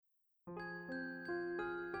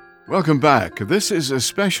Welcome back. This is a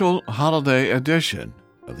special holiday edition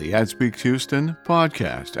of the AdSpeaks Houston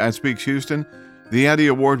podcast. AdSpeaks Houston, the Addy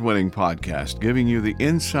Award-winning podcast, giving you the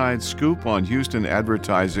inside scoop on Houston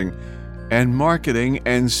advertising and marketing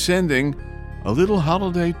and sending a little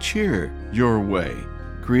holiday cheer your way.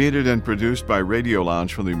 Created and produced by Radio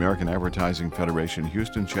Lounge from the American Advertising Federation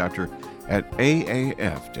Houston chapter at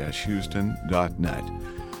aaf-houston.net.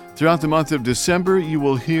 Throughout the month of December, you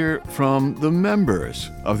will hear from the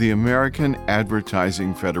members of the American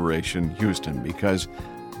Advertising Federation Houston, because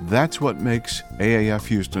that's what makes AAF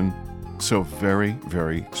Houston so very,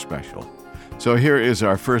 very special. So here is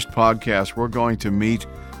our first podcast. We're going to meet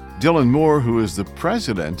Dylan Moore, who is the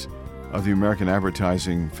president of the American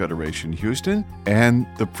Advertising Federation Houston and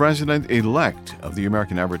the president-elect of the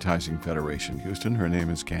American Advertising Federation Houston. Her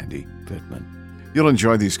name is Candy Pittman. You'll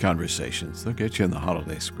enjoy these conversations. They'll get you in the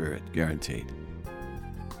holiday spirit, guaranteed.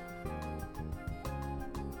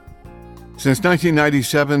 Since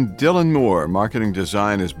 1997, Dylan Moore Marketing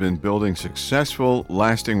Design has been building successful,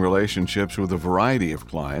 lasting relationships with a variety of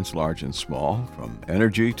clients, large and small, from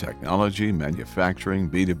energy, technology, manufacturing,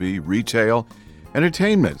 B2B, retail,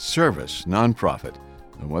 entertainment, service, nonprofit.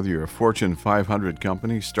 And whether you're a Fortune 500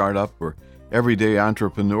 company, startup, or everyday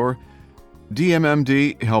entrepreneur,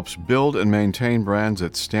 DMMD helps build and maintain brands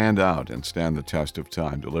that stand out and stand the test of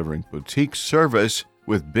time, delivering boutique service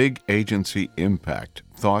with big agency impact,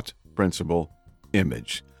 thought, principle,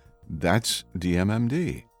 image. That's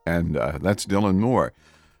DMMD, and that's Dylan Moore,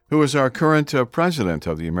 who is our current president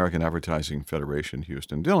of the American Advertising Federation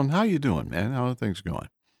Houston. Dylan, how you doing, man? How are things going?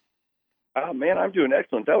 Man, I'm doing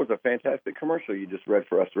excellent. That was a fantastic commercial you just read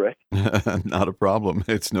for us, Ray. Not a problem.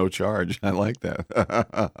 It's no charge. I like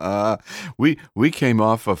that. We came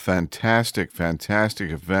off a fantastic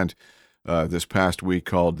event this past week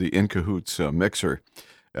called the In Cahoots Mixer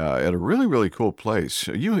at a really, really cool place.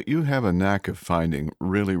 You have a knack of finding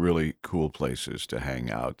really, really cool places to hang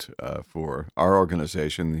out for our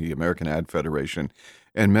organization, the American Ad Federation,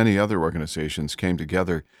 and many other organizations came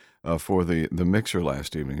together for the mixer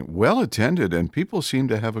last evening. Well attended, and people seem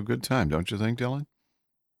to have a good time, don't you think, Dylan?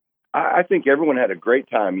 I think everyone had a great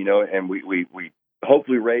time, and we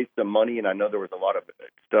hopefully raised some money, and I know there was a lot of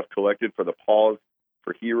stuff collected for the Paws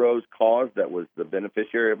for Heroes cause that was the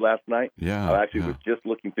beneficiary of last night. Yeah, I actually was just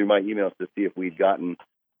looking through my emails to see if we'd gotten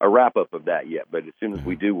a wrap-up of that yet, but as soon as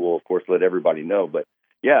we do, we'll, of course, let everybody know. But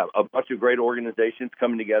yeah, a bunch of great organizations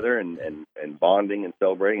coming together and bonding and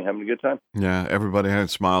celebrating and having a good time. Yeah, everybody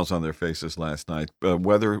had smiles on their faces last night.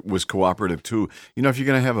 Weather was cooperative, too. If you're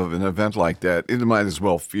going to have an event like that, it might as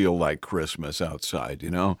well feel like Christmas outside,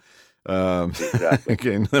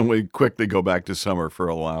 Exactly. And then we quickly go back to summer for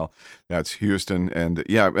a while. That's Houston. And,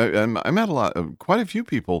 yeah, I met quite a few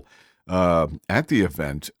people at the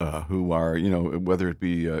event who are, whether it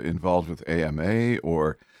be involved with AMA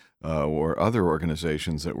or other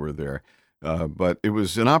organizations that were there. But it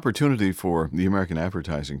was an opportunity for the American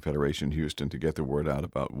Advertising Federation Houston to get the word out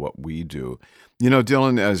about what we do.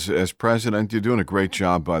 Dylan, as president, you're doing a great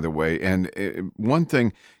job, by the way. And one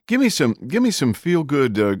thing, give me some feel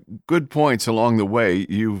good points along the way.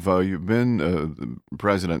 You've been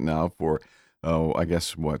president now for I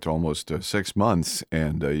guess almost 6 months,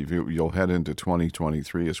 and you'll head into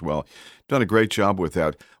 2023 as well. Done a great job with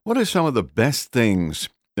that. What are some of the best things?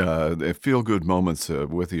 Feel-good moments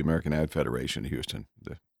with the American Ad Federation Houston?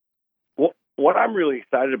 Well, what I'm really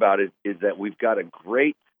excited about is that we've got a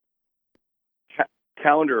great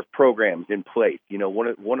calendar of programs in place.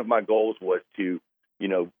 One of my goals was to,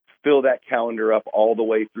 fill that calendar up all the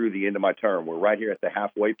way through the end of my term. We're right here at the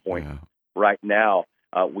halfway point right now.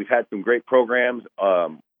 We've had some great programs,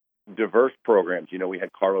 diverse programs. We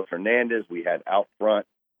had Carlos Hernandez, we had Outfront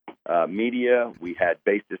Media, we had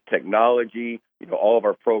Basis Technology, all of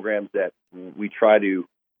our programs that we try to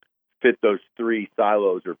fit those three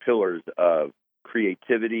silos or pillars of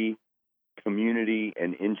creativity, community,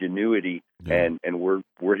 and ingenuity. Yeah. And we're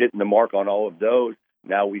hitting the mark on all of those.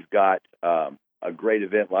 Now we've got a great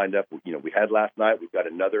event lined up. We had last night. We've got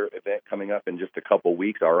another event coming up in just a couple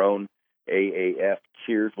weeks, our own AAF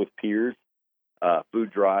Cheers with Peers food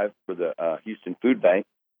drive for the Houston Food Bank.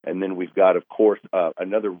 And then we've got, of course,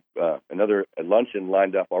 another luncheon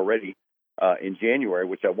lined up already in January,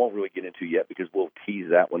 which I won't really get into yet because we'll tease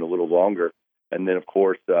that one a little longer. And then, of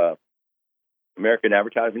course, American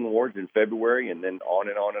Advertising Awards in February, and then on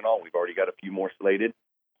and on and on. We've already got a few more slated.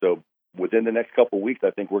 So within the next couple of weeks, I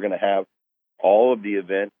think we're going to have all of the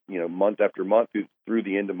events, month after month through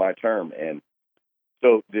the end of my term. And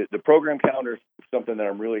so the program calendar is something that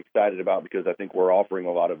I'm really excited about because I think we're offering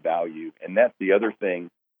a lot of value. And that's the other thing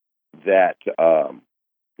that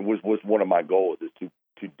was one of my goals is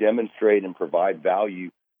to demonstrate and provide value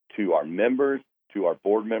to our members, to our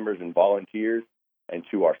board members and volunteers, and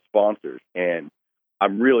to our sponsors. And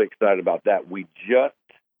I'm really excited about that. We just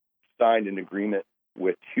signed an agreement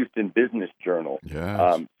with Houston Business Journal.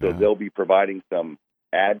 Yes, so they'll be providing some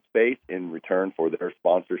ad space in return for their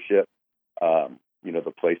sponsorship,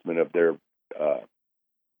 the placement of their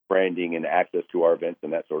branding and access to our events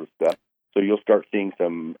and that sort of stuff. So you'll start seeing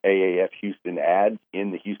some AAF Houston ads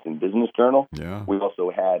in the Houston Business Journal. Yeah. We also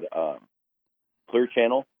had Clear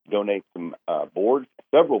Channel donate some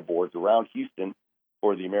several boards around Houston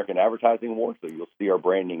for the American Advertising Award. So you'll see our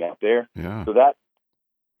branding out there. Yeah. So that,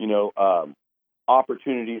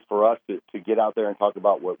 opportunities for us to get out there and talk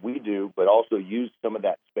about what we do, but also use some of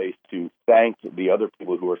that space to thank the other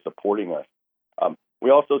people who are supporting us. We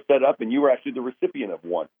also set up, and you were actually the recipient of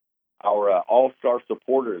one, our All-Star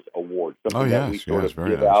Supporters Award, something that we sort of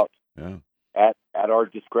give out at our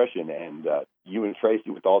discretion. And you and Tracy,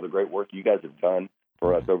 with all the great work you guys have done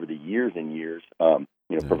for us over the years and years,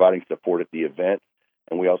 providing support at the event.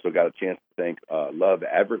 And we also got a chance to thank Love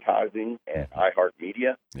Advertising and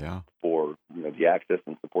iHeartMedia for the access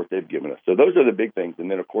and support they've given us. So those are the big things. And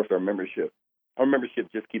then, of course, our membership. Our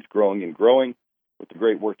membership just keeps growing and growing with the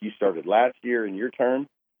great work you started last year in your term.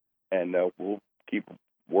 And we'll keep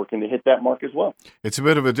working to hit that mark as well. It's a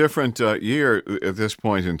bit of a different year at this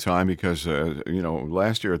point in time because,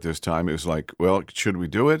 last year at this time it was like, well, should we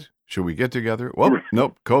do it? Should we get together? Well,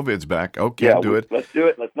 nope, COVID's back. Oh, can't do it. Let's do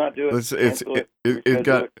it. Let's not do it. It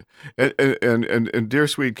got and dear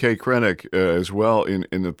sweet Kay Krennick as well in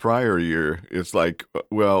the prior year. It's like,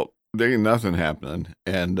 well, there ain't nothing happening,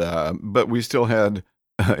 and but we still had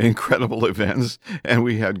incredible events, and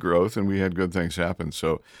we had growth, and we had good things happen.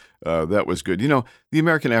 So that was good. The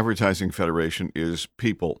American Advertising Federation is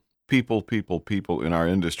people in our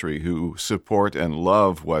industry who support and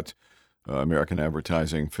love what American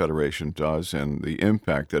Advertising Federation does and the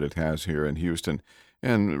impact that it has here in Houston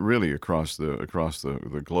and really across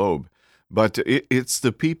the globe. But it's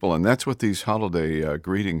the people, and that's what these holiday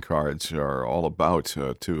greeting cards are all about,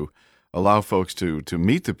 to allow folks to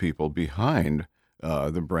meet the people behind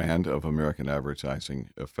the brand of American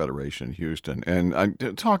Advertising Federation Houston.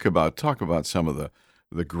 And talk about some of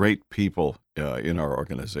the great people in our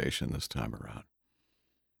organization this time around.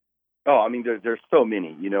 Oh, I mean, there's so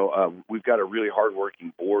many. We've got a really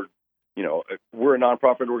hardworking board. We're a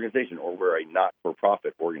nonprofit organization, or we're a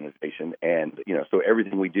not-for-profit organization, and so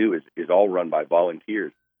everything we do is all run by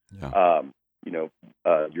volunteers. Yeah.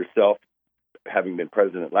 Yourself having been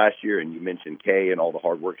president last year, and you mentioned Kay and all the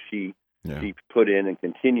hard work she put in and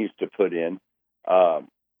continues to put in.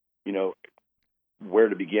 Where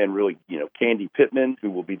to begin, really, Candy Pittman,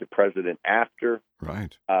 who will be the president after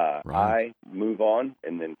I move on,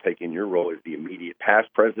 and then taking your role as the immediate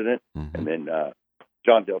past president. Mm-hmm. And then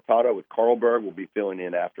John Del Tato with Carlberg will be filling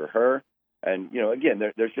in after her. And, again,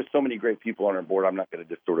 there's just so many great people on our board. I'm not going to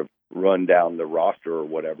just sort of run down the roster or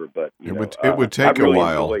whatever, but it would take a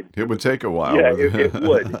while. It would take a while. Yeah,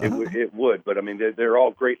 it would. But I mean, they're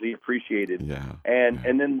all greatly appreciated. Yeah.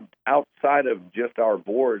 And then outside of just our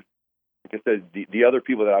board, like I said, the other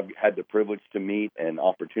people that I've had the privilege to meet and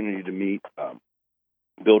opportunity to meet,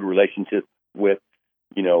 build relationships with,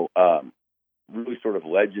 really sort of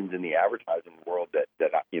legends in the advertising world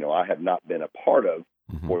that I have not been a part of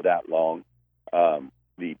for that long.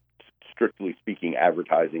 The strictly speaking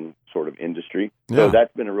advertising sort of industry. So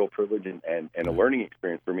that's been a real privilege and a learning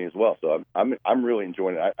experience for me as well. So I'm really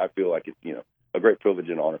enjoying it. I feel like it's a great privilege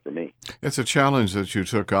and honor for me. It's a challenge that you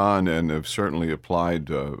took on and have certainly applied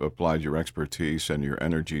your expertise and your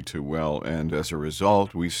energy to well. And as a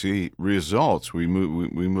result, we see results. We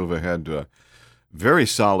move ahead very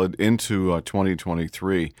solid into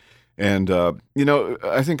 2023. And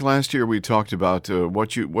I think last year we talked about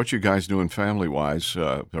what you guys doing family-wise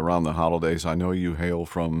around the holidays. I know you hail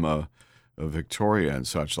from Victoria and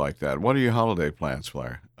such like that. What are your holiday plans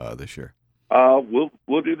for this year?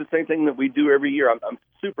 We'll do the same thing that we do every year. I'm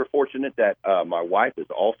super fortunate that my wife is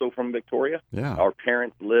also from Victoria. Yeah. Our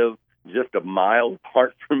parents live just a mile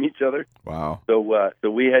apart from each other. Wow. So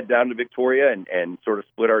we head down to Victoria and sort of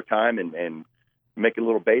split our time and make a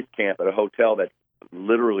little base camp at a hotel that's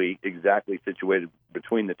literally exactly situated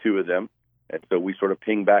between the two of them. And so we sort of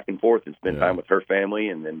ping back and forth and spend time with her family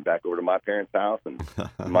and then back over to my parents' house and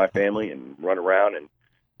my family and run around. And,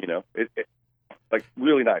 it's like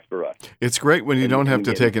really nice for us. It's great when you don't have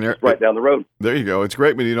to take an air right down the road. There you go. It's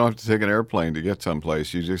great when you don't have to take an airplane to get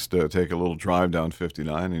someplace. You just take a little drive down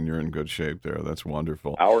 59 and you're in good shape there. That's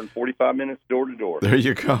wonderful. Hour and 45 minutes door to door. There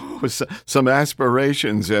you go. Some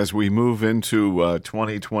aspirations as we move into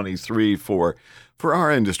 2023 for For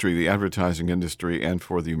our industry, the advertising industry, and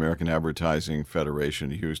for the American Advertising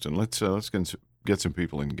Federation Houston, let's get some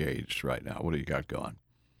people engaged right now. What do you got going?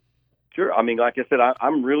 Sure. I mean, like I said,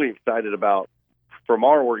 I'm really excited about, from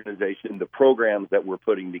our organization, the programs that we're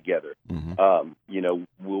putting together.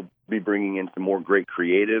 We'll be bringing in some more great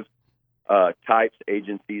creative types,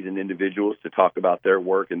 agencies, and individuals to talk about their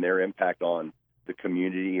work and their impact on the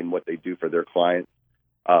community and what they do for their clients.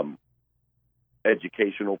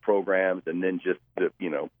 Educational programs, and then just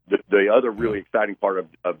the other really exciting part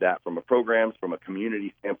of that, from a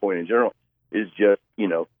community standpoint in general, is just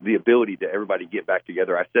the ability to everybody get back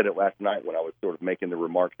together. I said it last night when I was sort of making the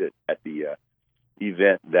remarks at the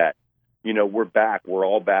event that we're back, we're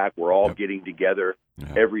all getting together.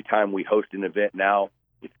 Every time we host an event now,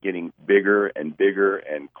 it's getting bigger and bigger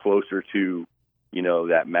and closer to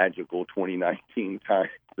that magical 2019 time.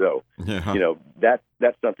 So,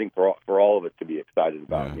 that's something for all of us to be excited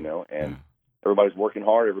about, and everybody's working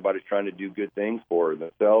hard. Everybody's trying to do good things for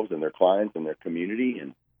themselves and their clients and their community,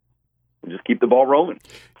 and just keep the ball rolling.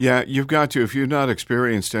 Yeah, you've got to. If you've not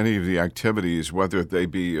experienced any of the activities, whether they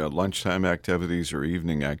be lunchtime activities or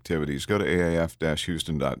evening activities, go to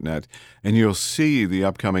aaf-houston.net, and you'll see the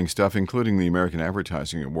upcoming stuff, including the American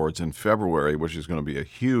Advertising Awards in February, which is going to be a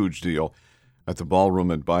huge deal at the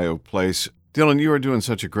ballroom at Bio Place. Dylan, you are doing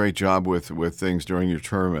such a great job with things during your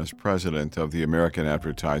term as president of the American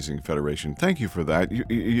Advertising Federation. Thank you for that.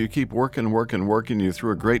 You keep working. You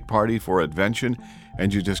threw a great party for Advention,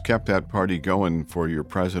 and you just kept that party going for your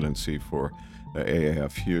presidency for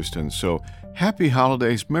AAF Houston. So happy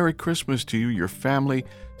holidays. Merry Christmas to you, your family.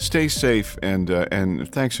 Stay safe, and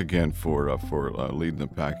thanks again for leading the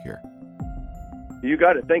pack here. You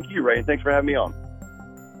got it. Thank you, Ray, and thanks for having me on.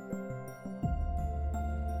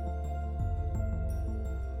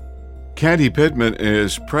 Candy Pittman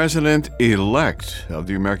is president-elect of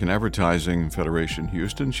the American Advertising Federation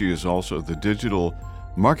Houston. She is also the digital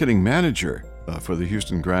marketing manager for the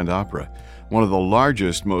Houston Grand Opera, one of the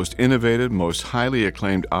largest, most innovative, most highly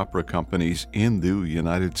acclaimed opera companies in the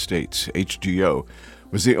United States. HGO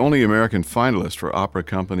was the only American finalist for Opera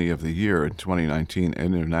Company of the Year in 2019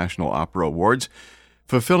 International Opera Awards,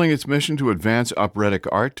 fulfilling its mission to advance operatic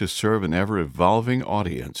art to serve an ever-evolving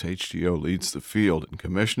audience. HGO leads the field in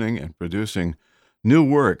commissioning and producing new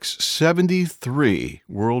works, 73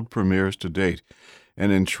 world premieres to date,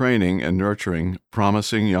 and in training and nurturing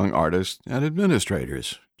promising young artists and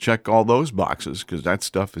administrators. Check all those boxes, because that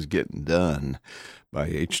stuff is getting done by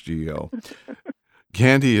HGO.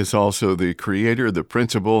 Candy is also the creator, the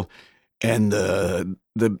principal, and the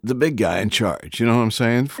big guy in charge, you know what I'm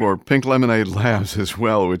saying, for Pink Lemonade Labs as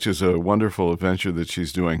well, which is a wonderful adventure that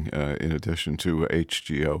she's doing in addition to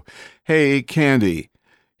HGO. Hey, Candy,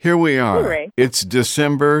 here we are. Hey, it's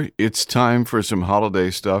December. It's time for some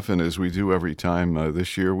holiday stuff, and as we do every time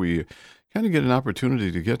this year, we kind of get an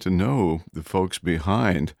opportunity to get to know the folks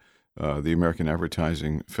behind the American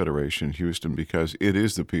Advertising Federation Houston, because it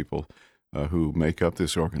is the people who make up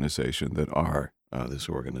this organization that are this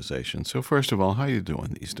organization. So first of all, how you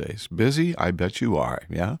doing these days? Busy? I bet you are,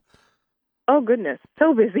 yeah? Oh, goodness.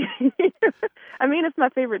 So busy. I mean, it's my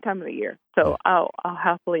favorite time of the year, so I'll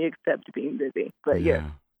happily accept being busy. But yeah.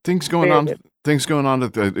 Things going on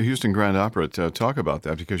at the Houston Grand Opera. Talk about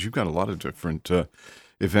that, because you've got a lot of different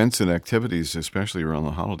events and activities, especially around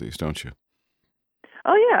the holidays, don't you?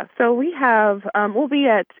 Oh, yeah. So we have, we'll be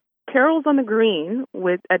at Carols on the Green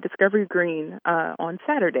at Discovery Green on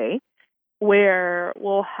Saturday, where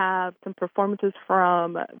we'll have some performances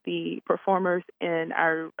from the performers in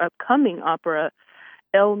our upcoming opera,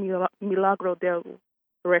 El Milagro del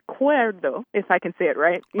Recuerdo, if I can say it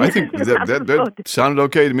right. I think that sounded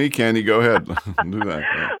okay to me, Candy. Go ahead. Do that.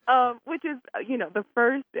 Yeah. Which is, the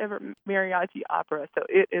first ever mariachi opera. So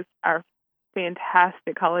it is our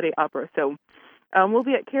fantastic holiday opera. So we'll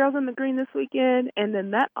be at Carols on the Green this weekend, and then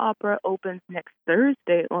that opera opens next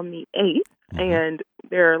Thursday on the 8th. And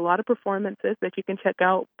there are a lot of performances that you can check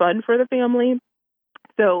out, fun for the family.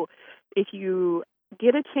 So if you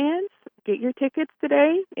get a chance, get your tickets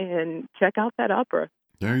today and check out that opera.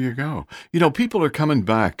 There you go. People are coming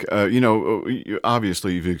back.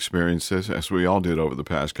 Obviously you've experienced this, as we all did over the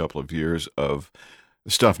past couple of years, of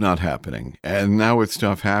stuff not happening. And now with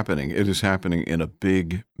stuff happening, it is happening in a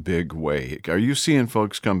big, big way. Are you seeing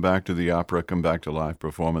folks come back to the opera, come back to live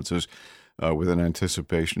performances with an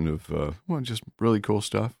anticipation of, just really cool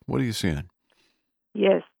stuff? What are you seeing?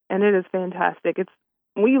 Yes, and it is fantastic.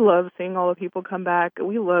 We love seeing all the people come back.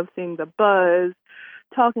 We love seeing the buzz,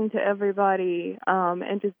 talking to everybody,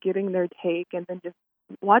 and just getting their take, and then just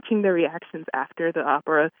watching their reactions after the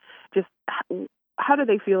opera, just how do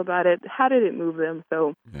they feel about it? How did it move them?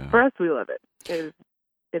 So for us, we love it.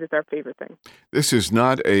 It is our favorite thing. This is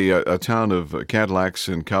not a town of Cadillacs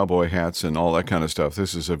and cowboy hats and all that kind of stuff.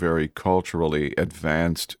 This is a very culturally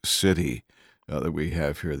advanced city that we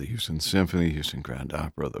have here, the Houston Symphony, Houston Grand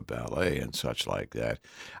Opera, the ballet, and such like that.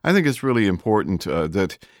 I think it's really important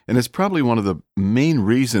and it's probably one of the main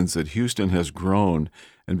reasons that Houston has grown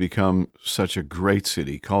and become such a great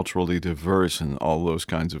city, culturally diverse and all those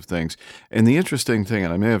kinds of things. And the interesting thing,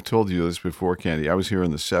 and I may have told you this before, Candy, I was here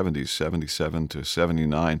in the 70s, 77 to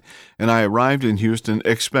 79, and I arrived in Houston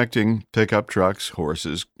expecting pickup trucks,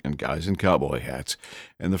 horses, and guys in cowboy hats.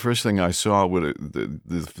 And the first thing I saw,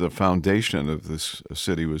 the foundation of this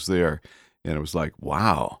city was there, and it was like,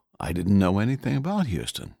 wow. I didn't know anything about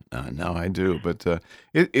Houston. Now I do, but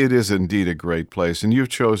it is indeed a great place, and you've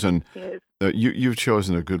chosen you've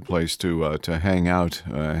chosen a good place to hang out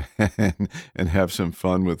and have some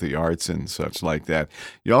fun with the arts and such like that.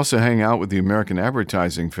 You also hang out with the American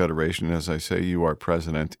Advertising Federation. As I say, you are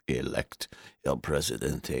president-elect, El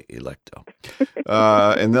Presidente Electo,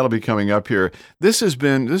 and that'll be coming up here. This has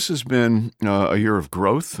been a year of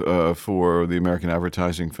growth for the American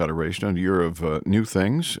Advertising Federation, a year of new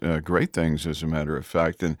things, great things, as a matter of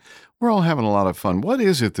fact, and we're all having a lot of fun. What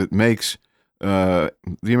is it that makes the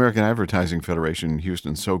American Advertising Federation in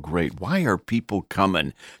Houston so great? Why are people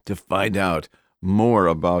coming to find out more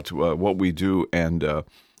about what we do and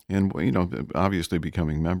obviously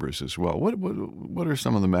becoming members as well? What are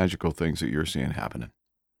some of the magical things that you're seeing happening?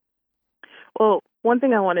 Well, one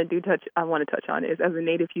thing I want to touch on is, as a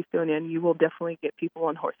native Houstonian, you will definitely get people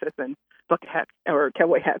on horses and bucket hats or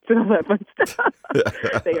cowboy hats and all that fun stuff.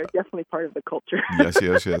 They are definitely part of the culture.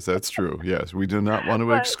 Yes, that's true. Yes, we do not want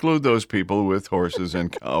to exclude those people with horses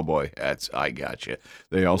and cowboy hats. I got you.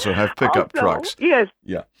 They also have pickup trucks. Yes.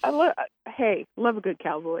 Yeah. Love a good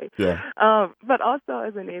cowboy. Yeah. But also,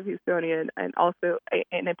 as a native Houstonian, and also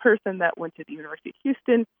a person that went to the University of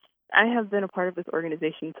Houston, I have been a part of this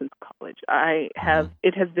organization since college.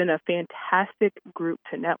 It has been a fantastic group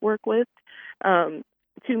to network with,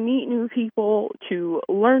 to meet new people, to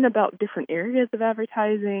learn about different areas of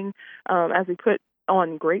advertising, as we put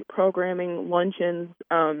on great programming, luncheons,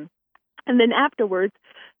 and then afterwards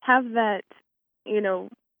have that,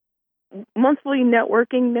 monthly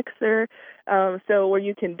networking mixer, so where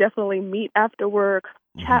you can definitely meet after work,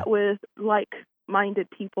 chat with like-minded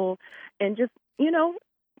people, and just,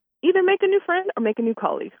 either make a new friend or make a new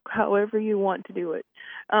colleague, however you want to do it.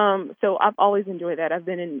 So I've always enjoyed that. I've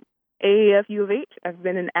been in AAF U of H. I've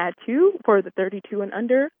been in AD2 for the 32 and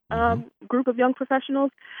under group of young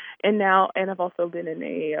professionals, and I've also been in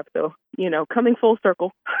AAF. So, coming full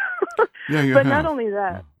circle. Yeah, but not only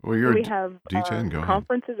that, we have D10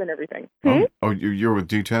 conferences and everything. You're with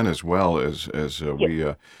D10 as well as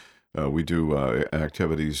yes. We do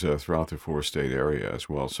activities throughout the four-state area as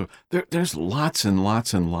well. So there's lots and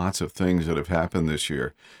lots and lots of things that have happened this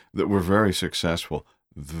year that were very successful.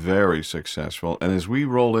 And as we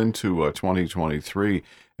roll into 2023,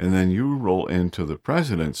 and then you roll into the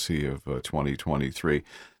presidency of 2023,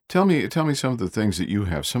 tell me some of the things that you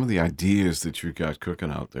have, some of the ideas that you got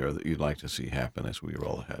cooking out there that you'd like to see happen as we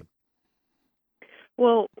roll ahead.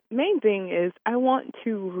 Well, main thing is I want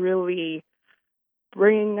to really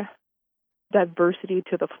bring diversity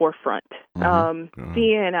to the forefront, the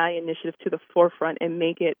ANI initiative to the forefront, and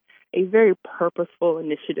make it a very purposeful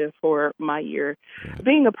initiative for my year. Yeah.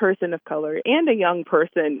 Being a person of color and a young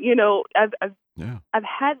person, I've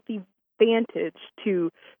had the advantage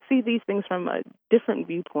to see these things from a different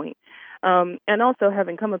viewpoint, and also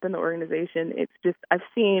having come up in the organization, it's just I've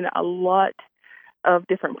seen a lot of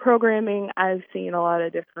different programming. I've seen a lot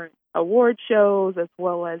of different award shows as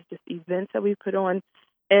well as just events that we put on.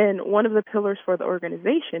 And one of the pillars for the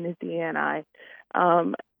organization is the ANI,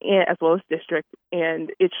 as well as district, and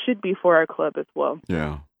it should be for our club as well.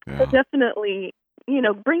 Yeah. So definitely,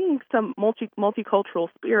 bringing some multicultural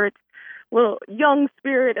spirit, young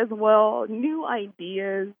spirit as well, new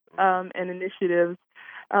ideas and initiatives.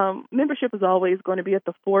 Membership is always going to be at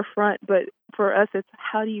the forefront, but for us, it's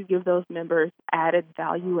how do you give those members added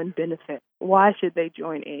value and benefit? Why should they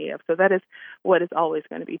join AAF? So that is what is always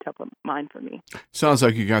going to be top of mind for me. Sounds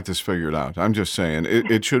like you got this figured out. I'm just saying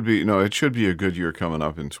it should be, it should be a good year coming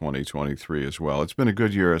up in 2023 as well. It's been a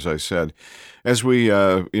good year, as I said, as we,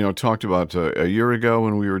 talked about a year ago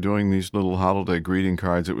when we were doing these little holiday greeting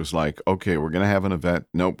cards. It was like, okay, we're going to have an event.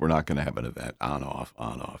 Nope, we're not going to have an event. On, off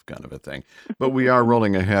kind of a thing. But we are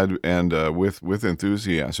rolling ahead and with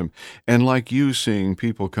enthusiasm. And like you, seeing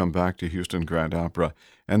people come back to Houston Grand Opera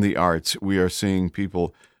and the arts, we are seeing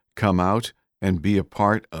people come out and be a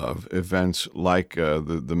part of events like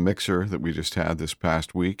the Mixer that we just had this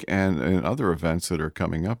past week and other events that are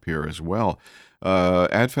coming up here as well.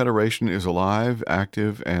 Ad Federation is alive,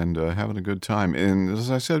 active, and having a good time. And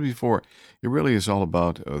as I said before, it really is all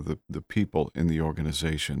about the people in the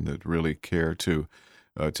organization that really care to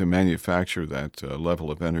manufacture that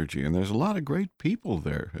level of energy. And there's a lot of great people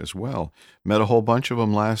there as well. Met a whole bunch of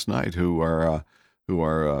them last night who are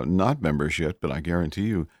not members yet, but I guarantee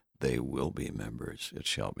you they will be members. It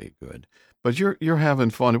shall be good. But you're having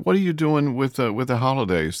fun. What are you doing with the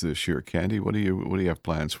holidays this year, Candy? What do you have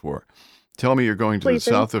plans for? Tell me you're going to the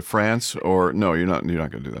south of France, or no, you're not. You're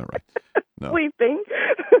not going to do that, right? No. Sleeping.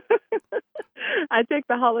 I take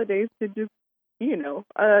the holidays to just, chill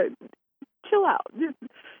out. Just,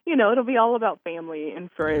 it'll be all about family and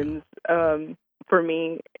friends. For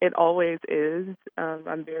me, it always is.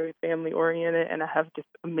 I'm very family oriented, and I have just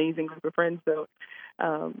amazing group of friends. So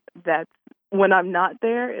that's when I'm not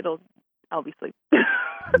there. I'll be sleeping.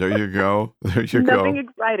 There you go. There you go. Nothing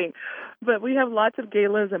exciting, but we have lots of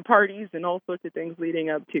galas and parties and all sorts of things leading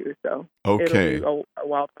up to. So okay, it'll be a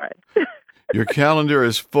wild ride. Your calendar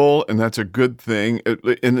is full, and that's a good thing.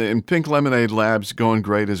 In Pink Lemonade Labs, going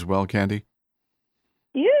great as well, Candy.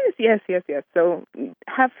 Yes. So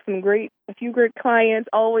have a few great clients,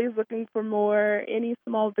 always looking for more, any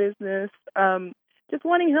small business, just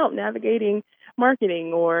wanting help navigating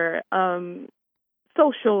marketing or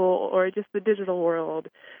social or just the digital world,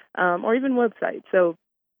 or even websites. So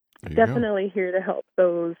definitely here to help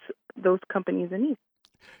those companies in need.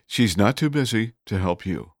 She's not too busy to help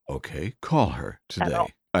you. Okay, call her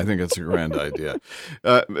today. I think it's a grand idea.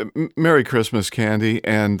 Merry Christmas, Candy,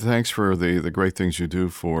 and thanks for the great things you do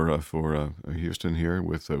for Houston here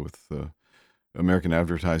with American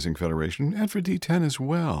Advertising Federation and for D10 as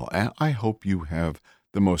well. And I hope you have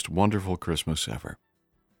the most wonderful Christmas ever.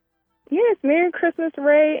 Yes, Merry Christmas,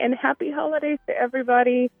 Ray, and happy holidays to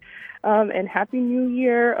everybody, and Happy New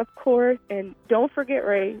Year, of course. And don't forget,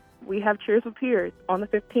 Ray, we have Cheers with Peers on the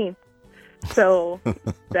 15th. So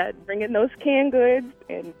bring in those canned goods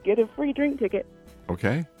and get a free drink ticket.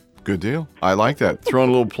 Okay, good deal. I like that. Throwing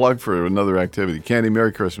a little plug for another activity. Candy,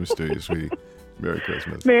 Merry Christmas to you, sweetie. Merry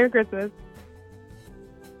Christmas. Merry Christmas.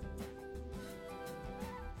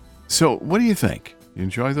 So what do you think? You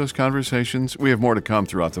enjoy those conversations? We have more to come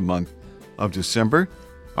throughout the month of December.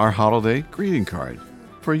 Our holiday greeting card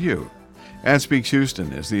for you. Ad Speaks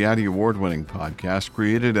Houston is the Addy Award-winning podcast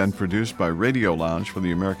created and produced by Radio Lounge for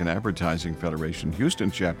the American Advertising Federation Houston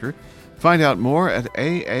chapter. Find out more at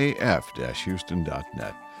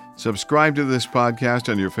aaf-houston.net. Subscribe to this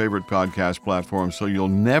podcast on your favorite podcast platform so you'll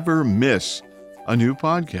never miss a new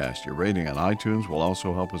podcast. Your rating on iTunes will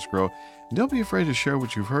also help us grow. And don't be afraid to share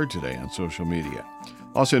what you've heard today on social media.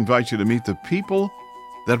 Also invite you to meet the people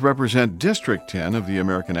that represent District 10 of the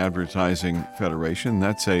American Advertising Federation.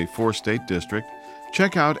 That's a 4-state district.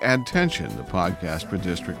 Check out Adtention, the podcast for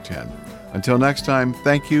District 10. Until next time,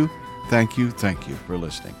 thank you for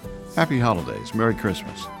listening. Happy holidays. Merry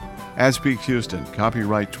Christmas. Ad Speaks Houston,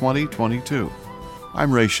 copyright 2022.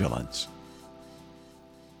 I'm Ray Schillens.